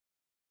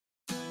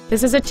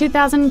This is a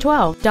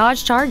 2012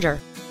 Dodge Charger.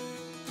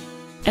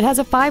 It has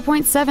a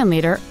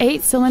 5.7-liter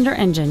 8-cylinder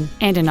engine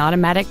and an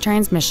automatic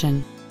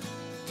transmission.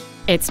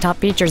 Its top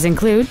features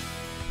include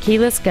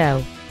keyless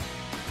go,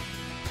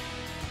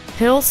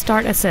 hill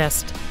start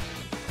assist,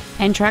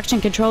 and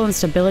traction control and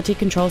stability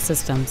control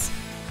systems.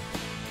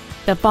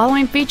 The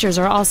following features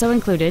are also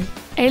included: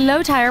 a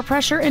low tire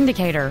pressure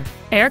indicator,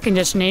 air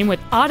conditioning with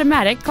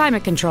automatic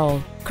climate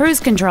control, cruise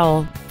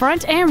control,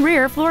 front and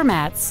rear floor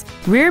mats,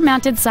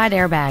 rear-mounted side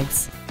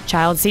airbags,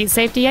 child seat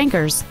safety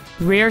anchors,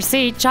 rear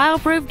seat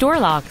child-proof door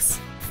locks,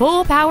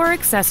 full power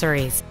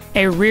accessories,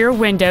 a rear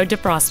window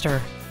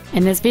defroster,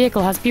 and this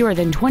vehicle has fewer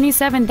than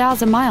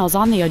 27,000 miles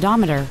on the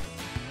odometer.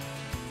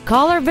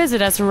 Call or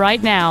visit us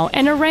right now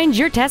and arrange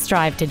your test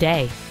drive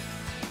today.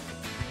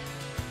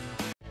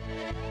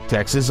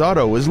 Texas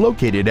Auto is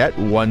located at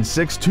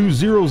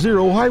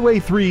 16200 Highway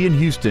 3 in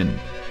Houston.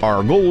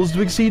 Our goal is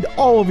to exceed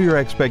all of your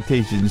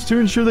expectations to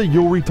ensure that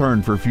you'll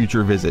return for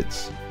future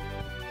visits.